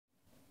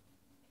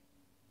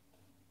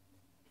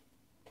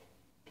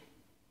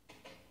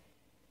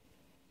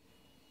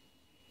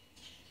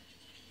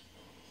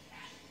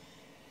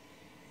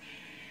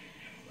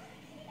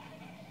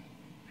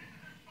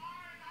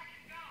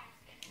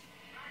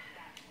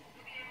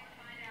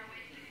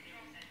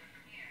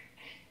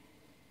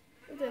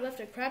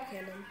left a crab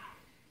cannon.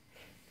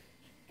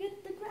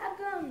 Get the crab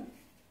gun!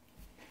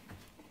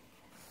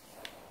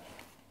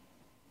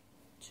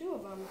 2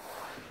 of them.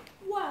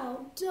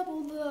 Wow,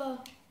 double the...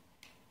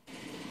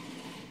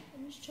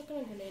 I'm just chucking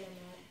a grenade on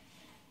that.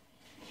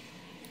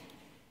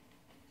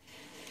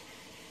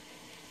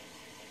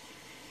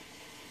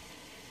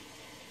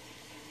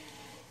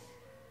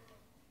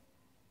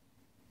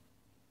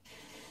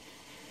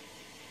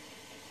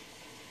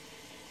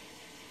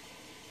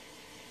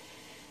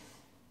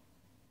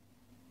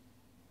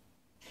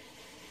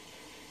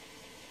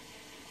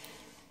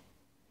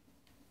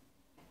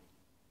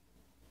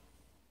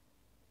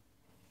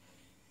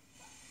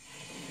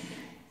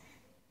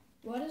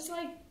 Why does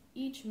like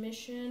each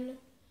mission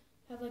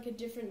have like a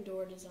different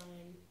door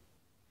design?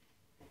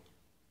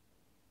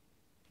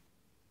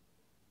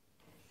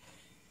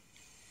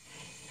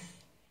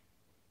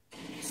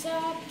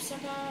 Sup,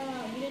 sucker?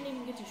 We didn't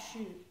even get to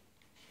shoot.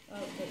 Oh,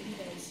 but he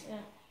does. Yeah.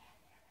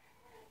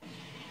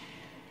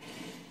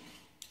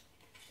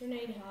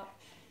 Grenade hop.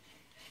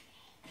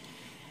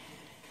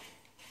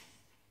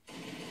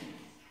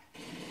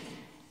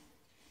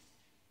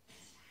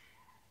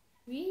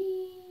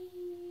 Whee!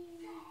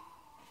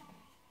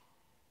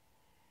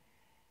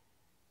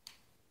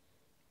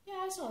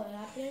 Yeah, I saw that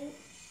happening.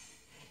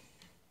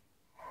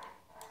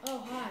 Oh,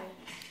 hi.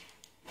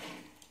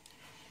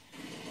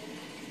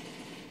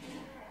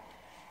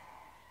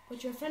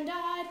 But your friend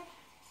died.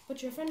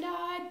 But your friend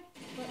died.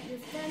 But your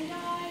friend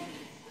died.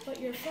 But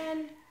your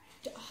friend...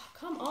 Oh,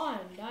 come on,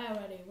 die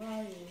already. Where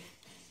are you?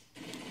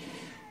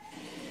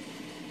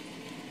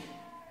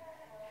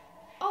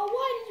 Oh,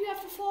 why did you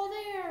have to fall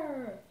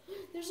there?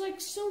 There's like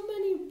so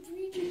many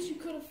regions you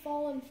could have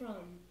fallen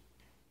from.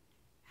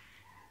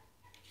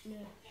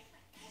 Yeah.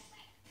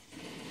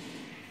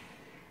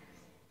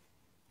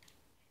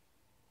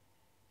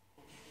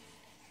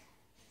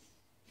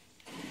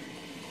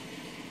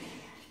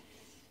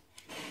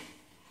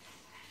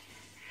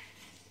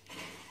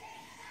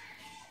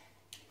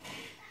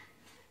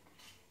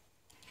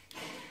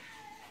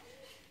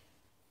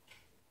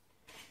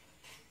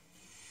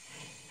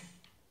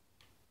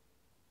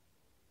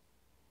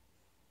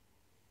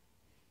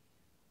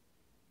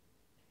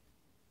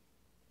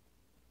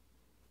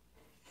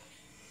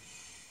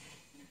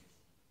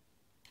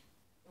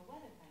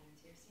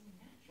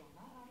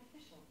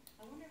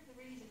 I wonder if the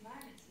Ray's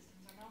environment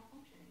systems are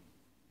malfunctioning,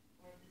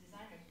 or if the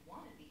designers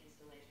wanted the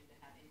installation to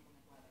have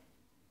inclement weather.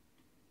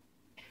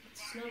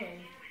 It's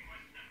snowing.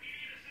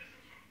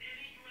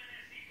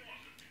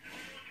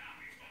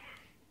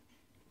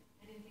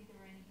 I didn't think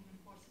there were any human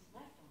forces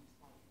left on this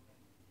part of the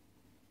river.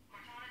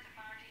 Cortana to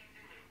Fire Team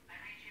Zulu. I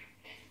read you.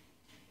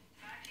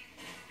 Fire Team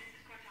Zulu, this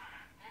is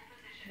Cortana. Hold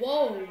position.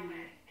 Whoa!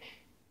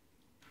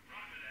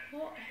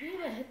 Well, he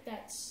would have hit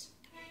that.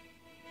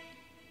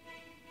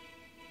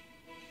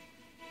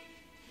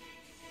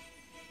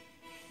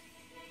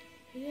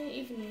 He didn't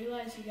even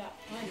realize he got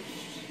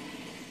punched.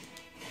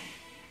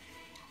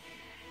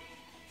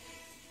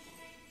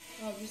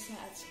 Oh, this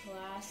has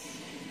glass.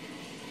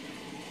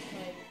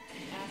 Like,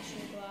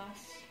 actual glass.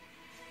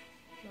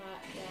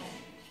 Not that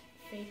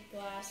fake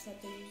glass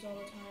that they use all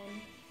the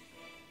time.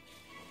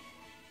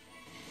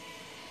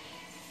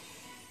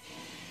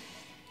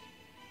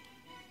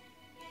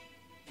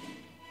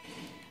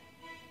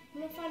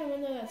 I'm gonna find a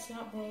window that's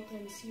not broken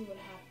and see what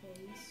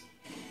happens.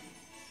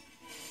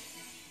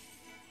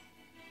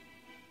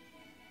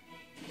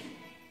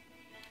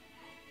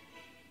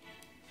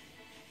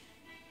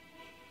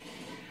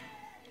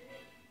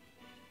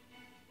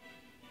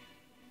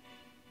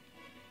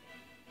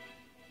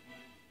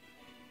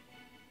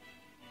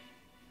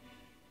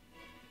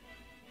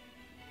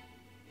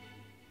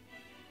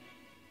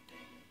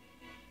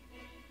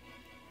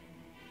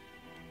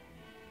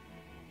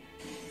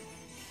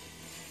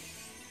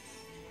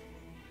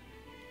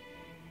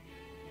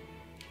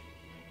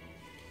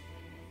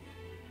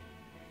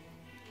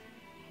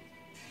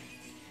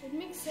 It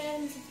makes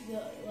sense if you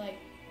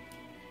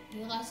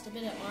lost a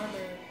bit of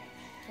armor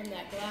from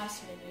that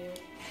glass menu.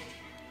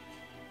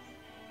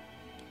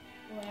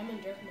 Boy, I'm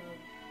in jerk mode.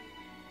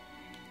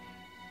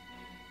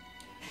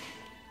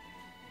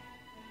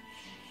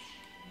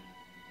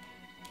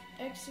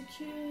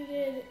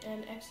 Executed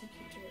and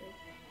executor.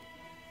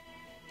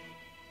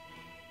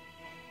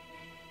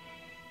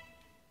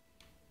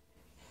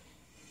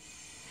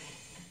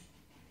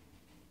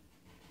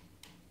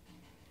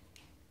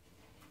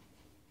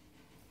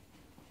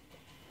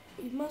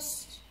 We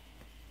must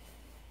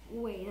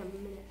wait a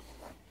minute.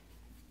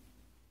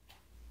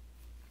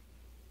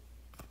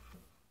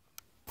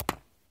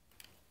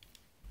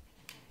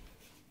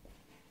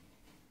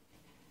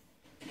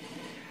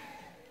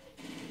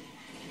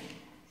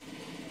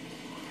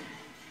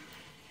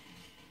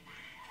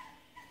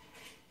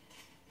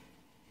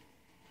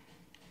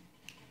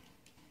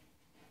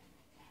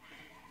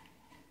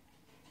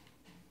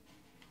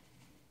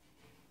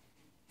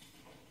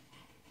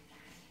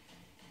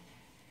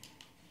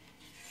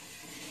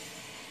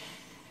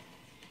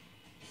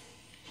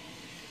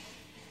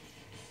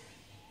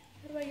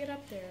 How do I get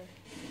up there?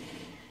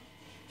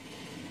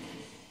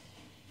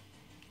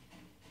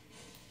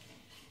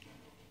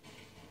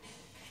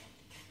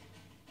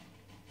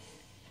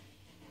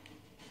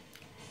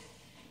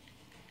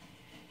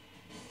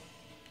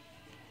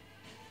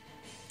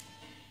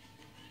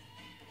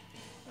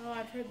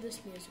 I've heard this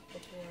music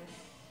before.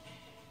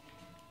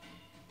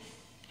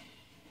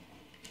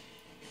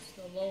 It's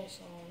the LOL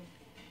song.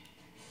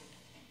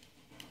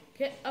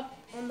 Get up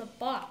on the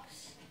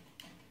box.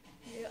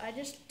 Yeah, I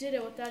just did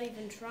it without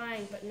even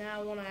trying, but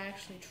now when I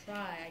actually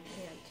try, I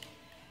can't.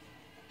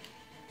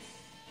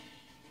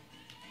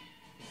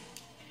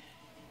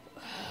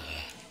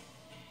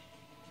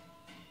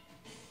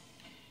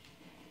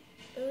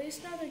 At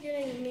least now they're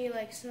getting me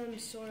like some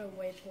sort of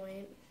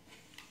waypoint.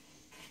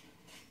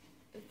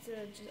 It's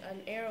just an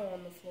arrow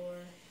on the floor.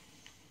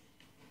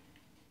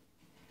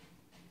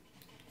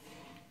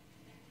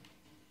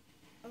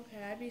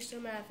 Okay, I'd be so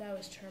mad if that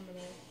was terminal.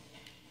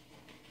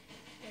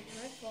 Like, can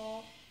I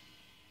fall?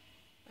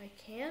 I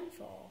can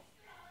fall.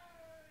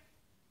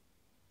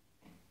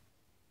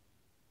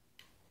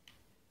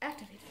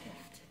 Activate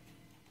lift.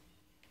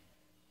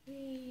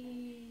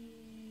 Wee.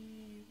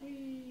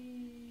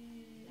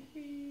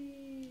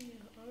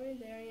 Are we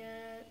there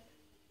yet?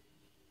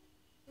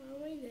 Are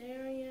we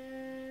there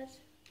yet?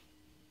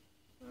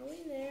 Are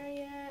we there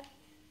yet?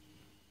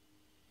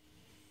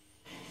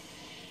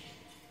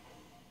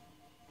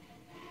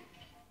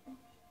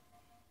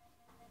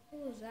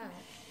 What was that?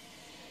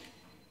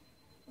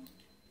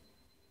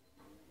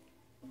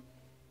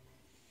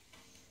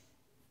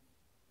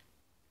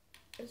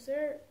 Is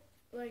there,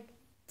 like,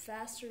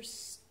 faster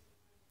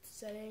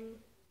setting?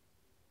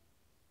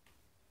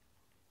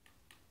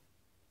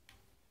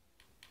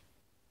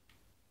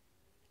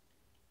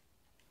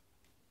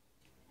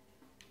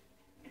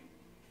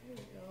 There we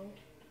go.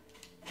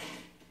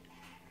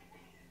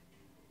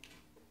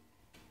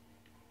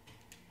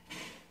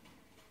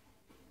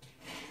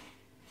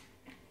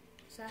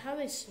 Is that how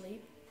they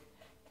sleep?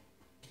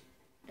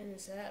 And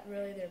is that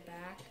really their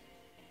back?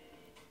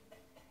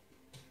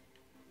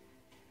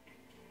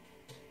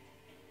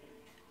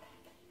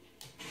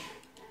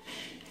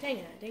 Dang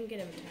it, I didn't get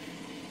him in time.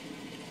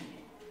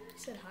 He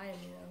said hi to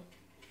me though.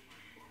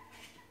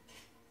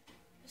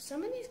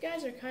 Some of these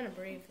guys are kind of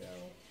brave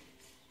though.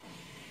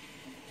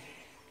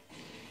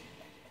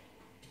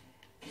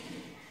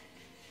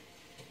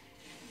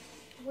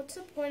 What's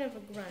the point of a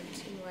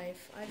grunt in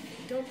life? I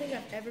don't think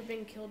I've ever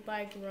been killed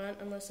by a grunt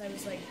unless I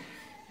was like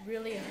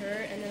really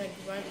hurt and then a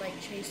grunt like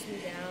chased me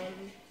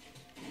down.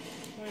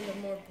 One of the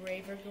more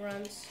braver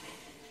grunts.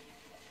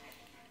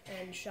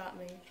 And shot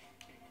me.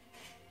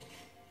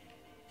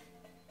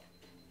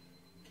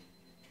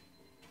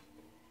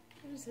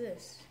 What is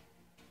this?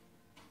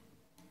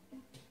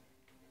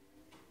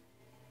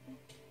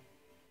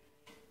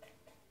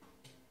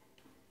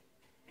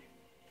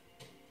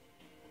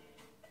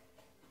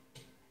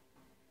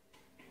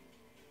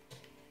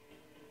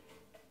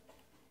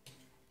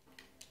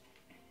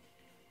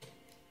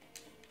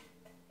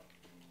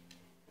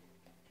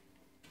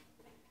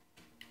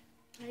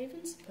 Am I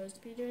even supposed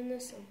to be doing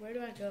this? Or where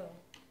do I go?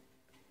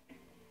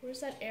 Where's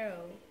that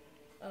arrow?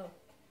 Oh.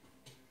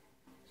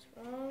 It's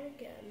wrong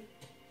again.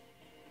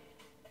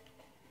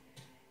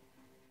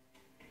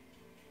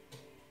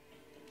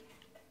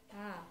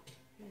 Ah,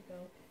 here we go.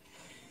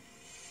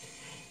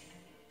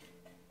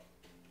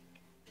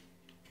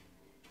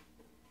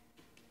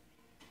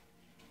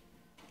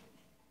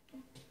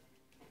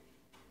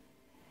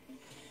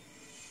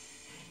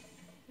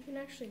 You can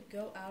actually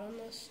go out on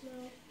the snow.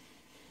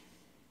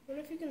 I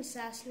wonder if you can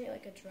assassinate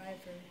like a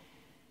driver.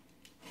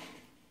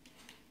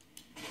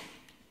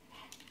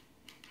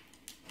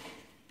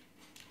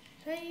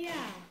 Hey,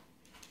 yeah.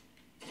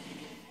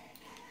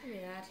 Give me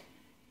that.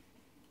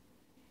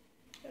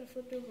 Gotta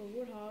flip over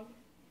a warthog.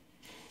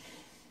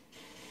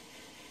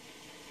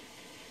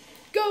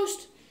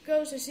 Ghost!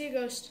 Ghost, I see a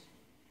ghost.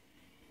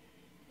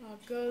 Oh,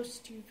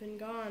 ghost, you've been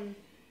gone.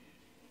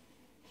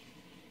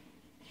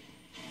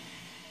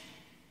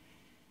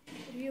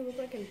 What do you look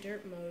like in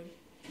dirt mode?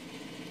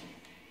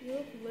 You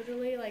look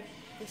literally like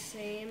the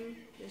same,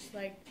 just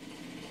like...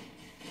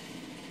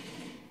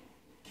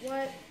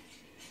 What?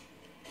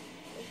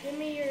 Give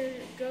me your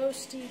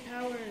ghosty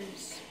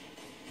powers.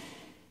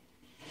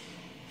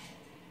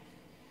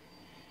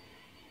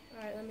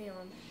 Alright, let me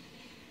on.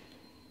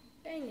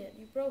 Dang it,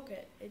 you broke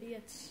it,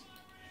 idiots.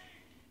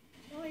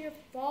 Not your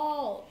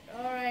fault.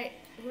 Alright,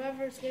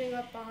 whoever's getting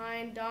up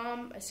behind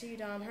Dom, I see you,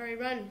 Dom. Hurry,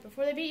 run,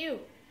 before they beat you.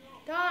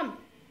 Dom!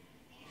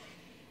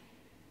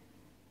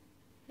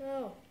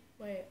 No.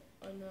 Wait,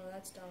 oh no,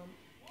 that's Dom.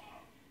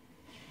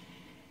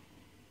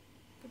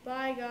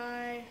 Goodbye,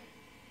 guy.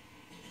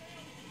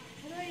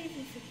 How did I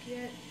even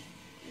forget?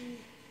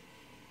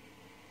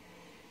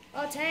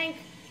 Oh, tank!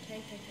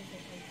 Tank.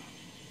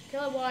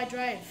 Kill it while I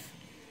drive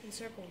in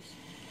circles.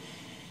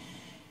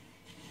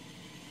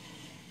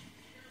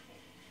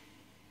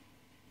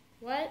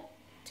 What?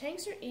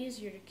 Tanks are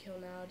easier to kill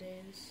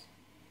nowadays.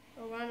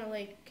 Oh, we're on a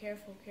lake.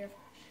 Careful.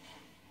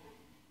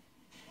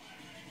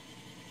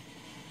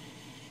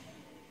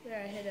 There,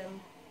 I hit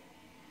him.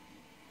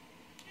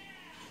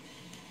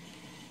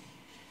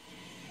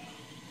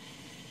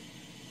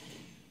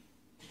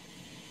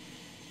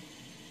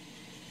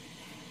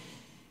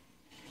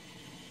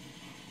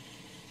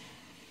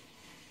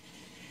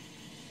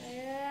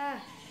 Yeah.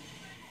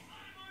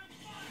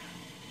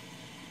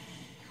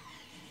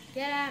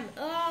 Get him!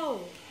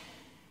 Oh!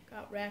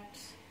 Got wrecked.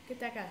 Get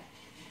that guy.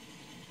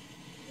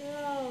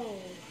 No!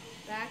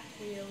 Back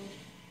wheel.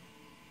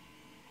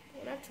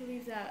 Don't have to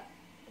leave that.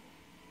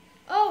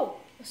 Oh!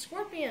 A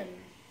scorpion!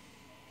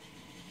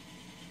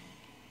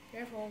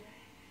 Careful.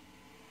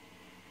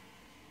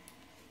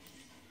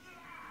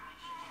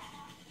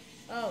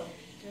 Oh,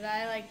 did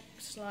I like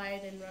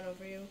slide and run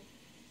over you?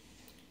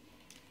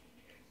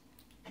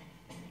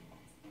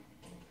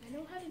 I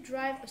know how to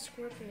drive a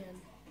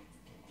scorpion.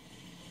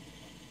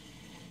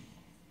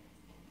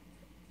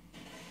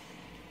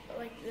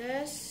 Like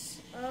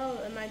this. Oh,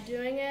 am I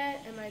doing it?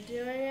 Am I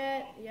doing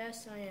it?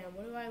 Yes, I am.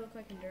 What do I look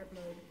like in dirt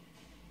mode?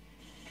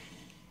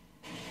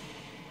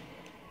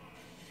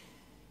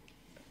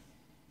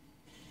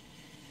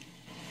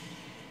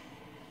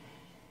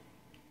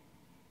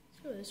 Let's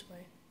go this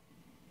way.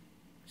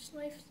 Just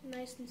life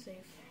nice and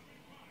safe.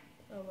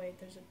 Oh wait,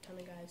 there's a ton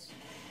of guys.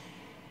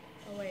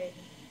 Oh wait.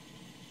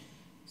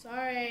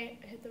 Sorry,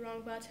 I hit the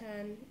wrong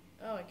button.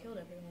 Oh, I killed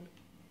everyone.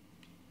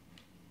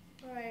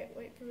 Alright,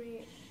 wait for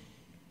me.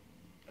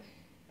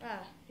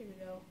 Ah, here we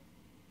go.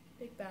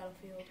 Big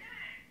battlefield.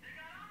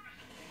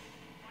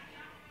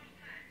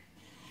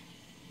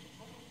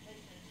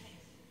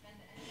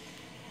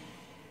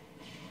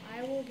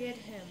 I will get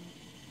him.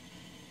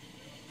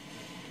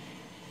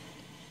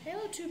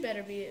 Halo 2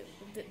 better be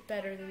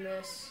better than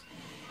this.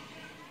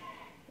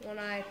 When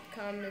I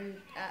come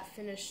and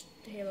finish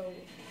Halo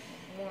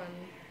 1.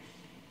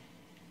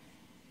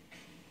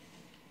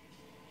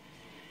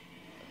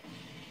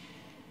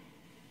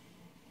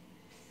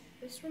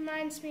 This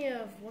reminds me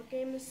of, what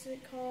game is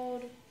it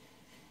called?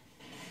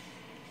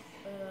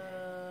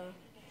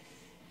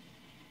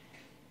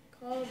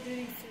 Call of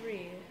Duty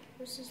 3.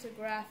 This is the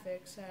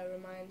graphics that it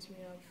reminds me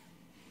of.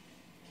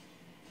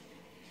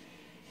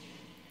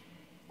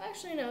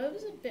 Actually, no, it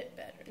was a bit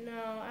better.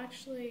 No,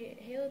 actually,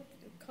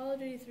 Call of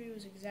Duty 3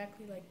 was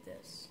exactly like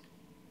this.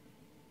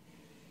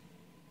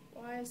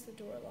 Why is the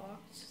door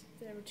locked?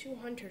 There were 2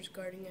 hunters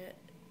guarding it.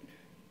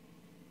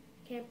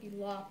 Can't be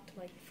locked,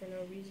 like, for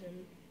no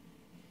reason.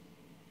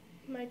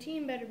 My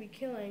team better be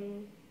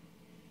killing.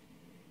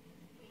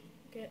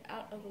 Get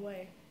out of the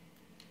way.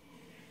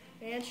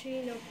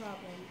 Banshee, no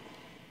problem.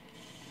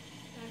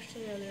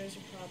 Actually, no, there is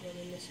a problem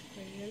in this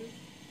equation.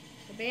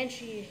 The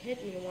Banshee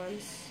hit me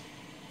once.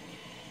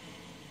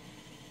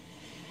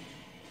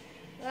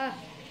 Ah!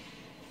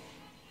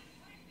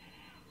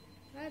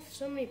 I have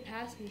so many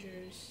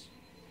passengers.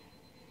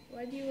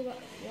 Why do you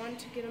want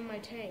to get on my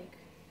tank?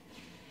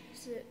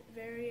 Is it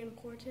very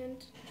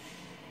important?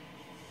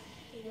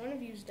 Well, one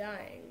of you's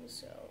dying,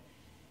 so...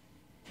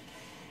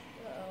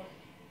 Uh-oh.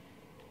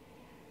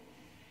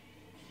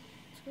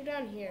 Let's go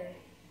down here.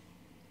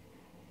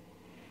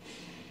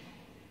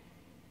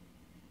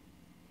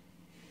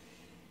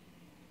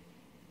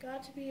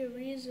 Got to be a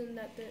reason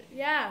that the...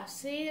 Yeah,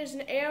 see? There's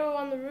an arrow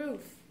on the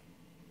roof.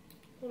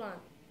 Hold on.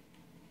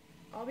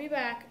 I'll be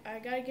back. I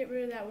gotta get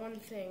rid of that one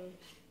thing.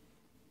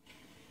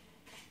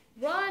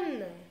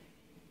 Run!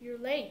 You're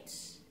late.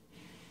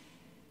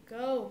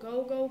 Go,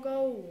 go, go,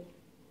 go.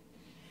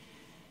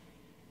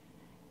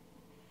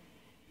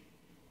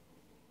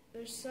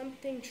 There's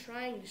something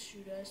trying to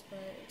shoot us, but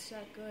it's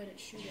not good at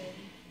shooting.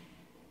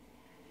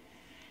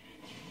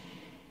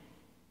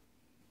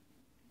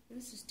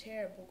 This is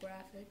terrible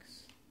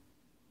graphics.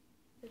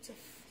 It's a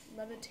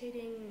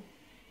levitating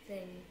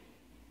thing.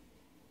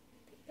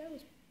 I think that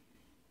was...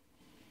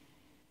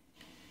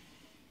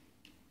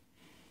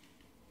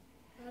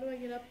 How do I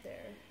get up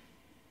there?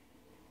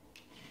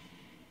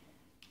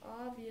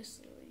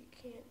 Obviously, you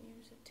can't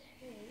use a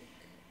tank.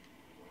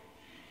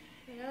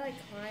 Can I,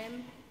 like,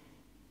 climb?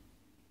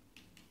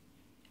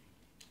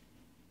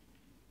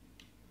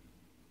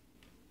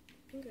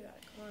 I think I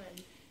gotta climb.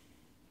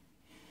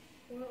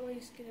 Or at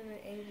least get in an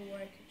angle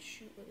where I could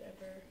shoot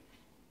whatever.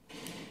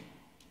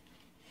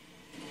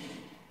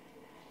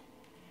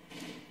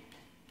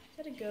 Is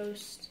that a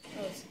ghost?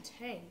 Oh, it's a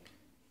tank.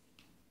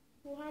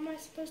 Well, how am I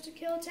supposed to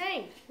kill a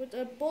tank with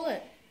a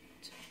bullet?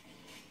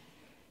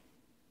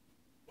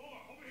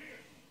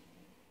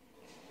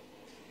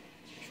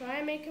 Try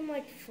and make him,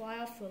 like, fly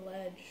off the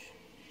ledge.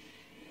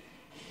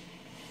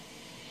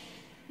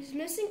 He's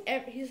missing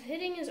he's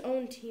hitting his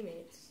own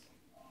teammates.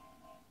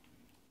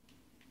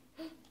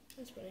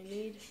 That's what I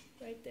need,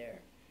 right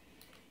there.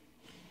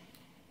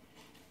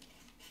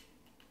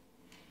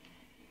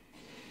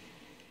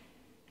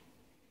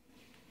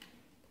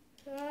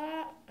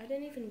 I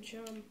didn't even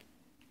jump.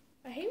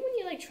 I hate when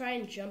you, like, try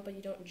and jump, but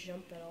you don't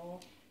jump at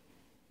all.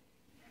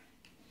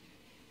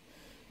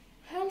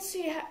 I don't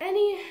see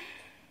any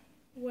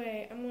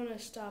way I'm gonna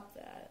stop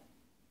that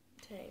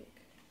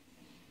tank.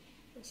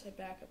 Unless I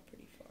back up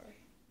pretty far.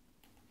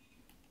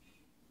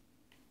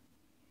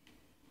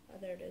 Oh,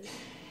 there it is.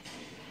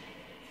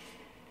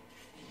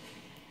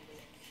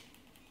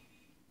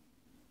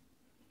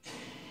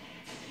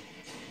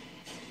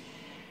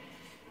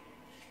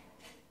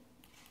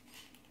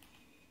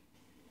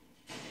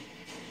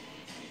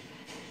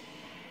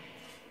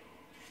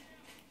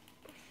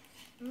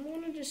 I'm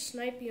gonna just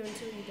snipe you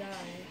until you die.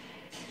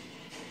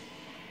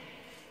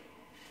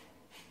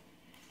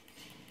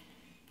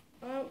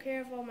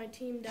 care if all my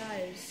team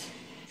dies.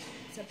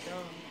 Except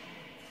Dom.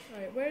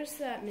 Alright, where's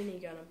that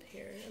minigun up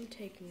here? I'm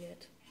taking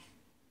it.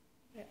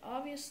 I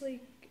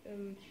obviously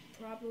am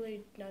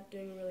probably not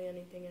doing really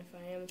anything. If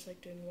I am, it's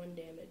like doing 1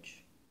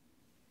 damage.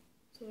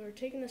 So we're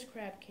taking this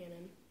crab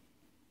cannon.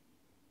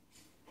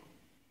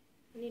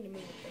 I need to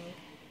move it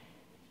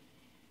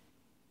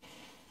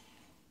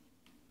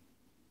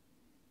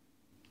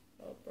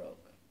though. Oh, it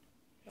broke.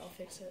 I'll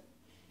fix it.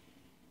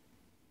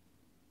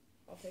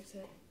 I'll fix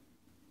it.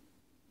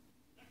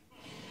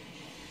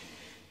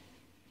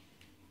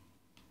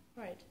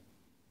 Alright.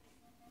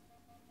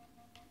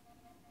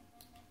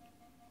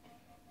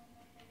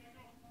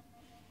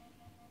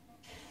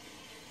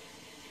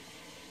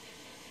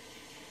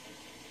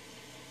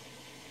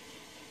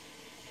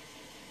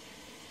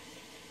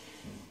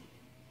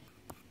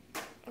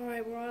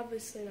 Alright, we're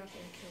obviously not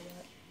going to kill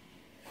that.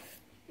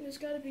 There's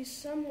got to be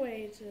some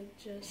way to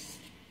just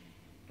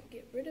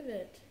get rid of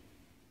it.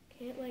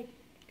 Can't, like,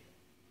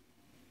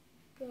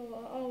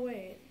 go... Oh,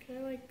 wait. Can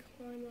I, like,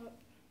 climb up?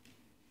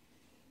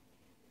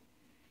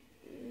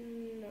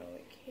 No,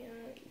 I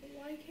can't.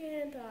 Why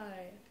can't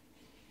I?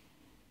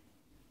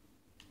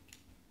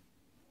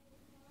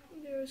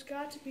 There's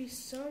got to be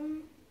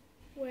some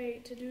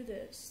way to do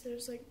this.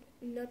 There's, like,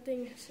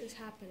 nothing is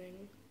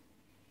happening.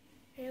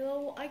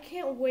 Halo, I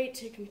can't wait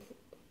to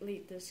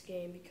complete this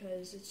game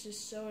because it's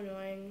just so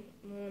annoying.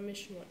 I'm on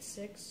mission, what,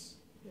 6?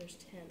 There's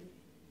 10.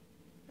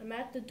 I'm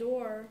at the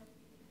door.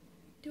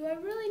 Do I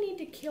really need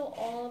to kill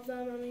all of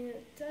them? I mean,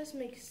 it does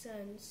make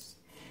sense.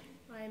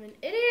 I am an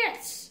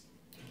idiot!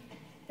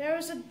 There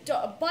was a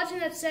button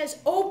that says,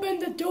 open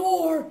the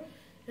door!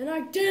 And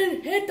I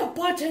didn't hit the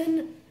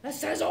button that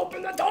says,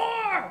 open the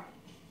door!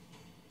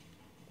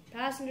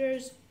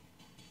 Passengers,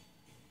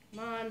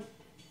 come on.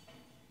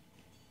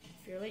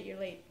 If you're late, you're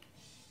late.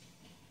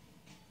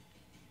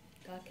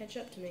 Gotta catch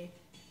up to me.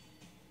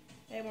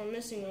 Hey, we're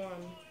missing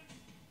one.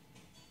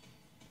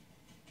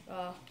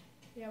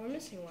 Yeah, we're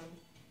missing one.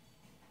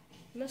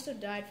 He must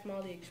have died from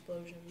all the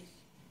explosions.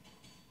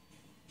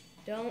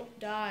 Don't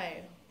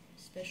die.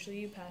 Especially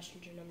you,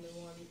 passenger number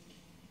 1.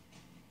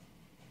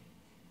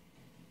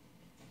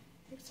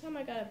 Next time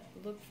I gotta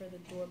look for the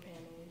door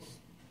panels.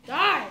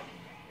 Die!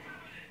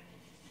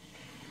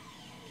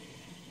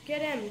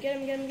 Get him, get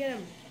him, get him, get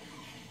him.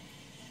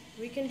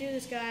 We can do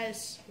this,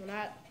 guys. We're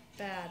not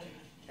bad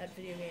at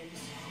video games.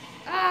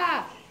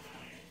 Ah!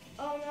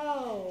 Oh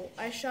no!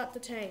 I shot the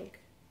tank.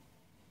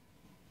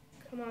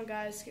 Come on,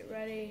 guys, get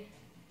ready.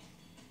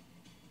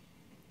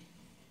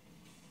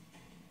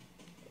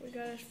 We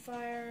gotta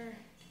fire.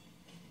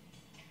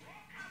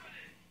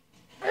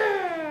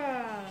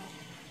 Ah!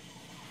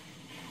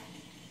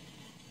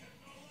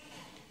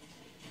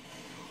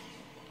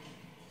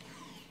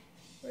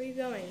 Where are you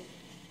going?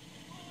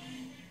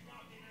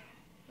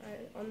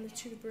 Alright,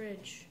 to the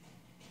bridge.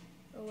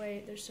 Oh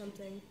wait, there's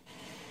something.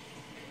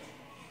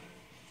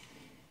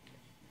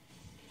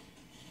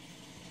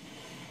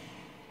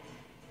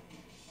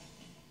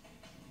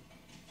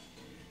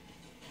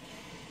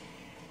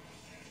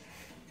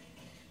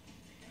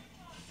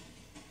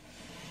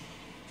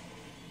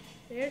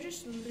 They're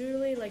just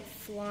literally like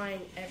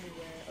flying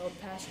everywhere. Oh,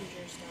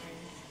 passengers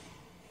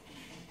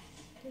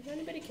dying. Does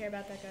anybody care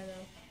about that guy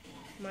though?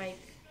 Mike.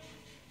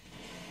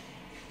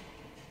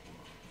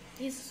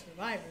 He's a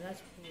survivor,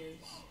 that's what he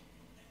is.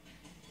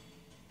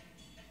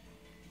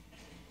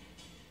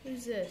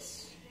 Who's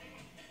this?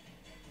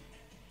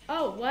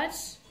 Oh, what?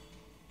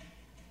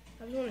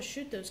 I just want to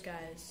shoot those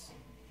guys.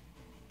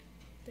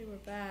 They were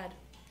bad.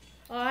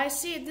 Oh, I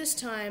see it this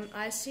time.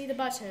 I see the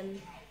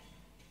button.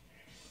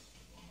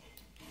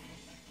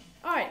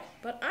 Alright,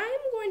 but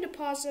I'm going to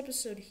pause the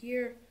episode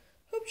here.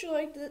 Hope you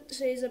liked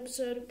today's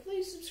episode.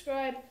 Please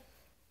subscribe,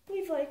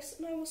 leave likes,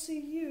 and I will see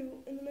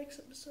you in the next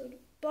episode.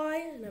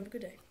 Bye, and have a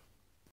good day.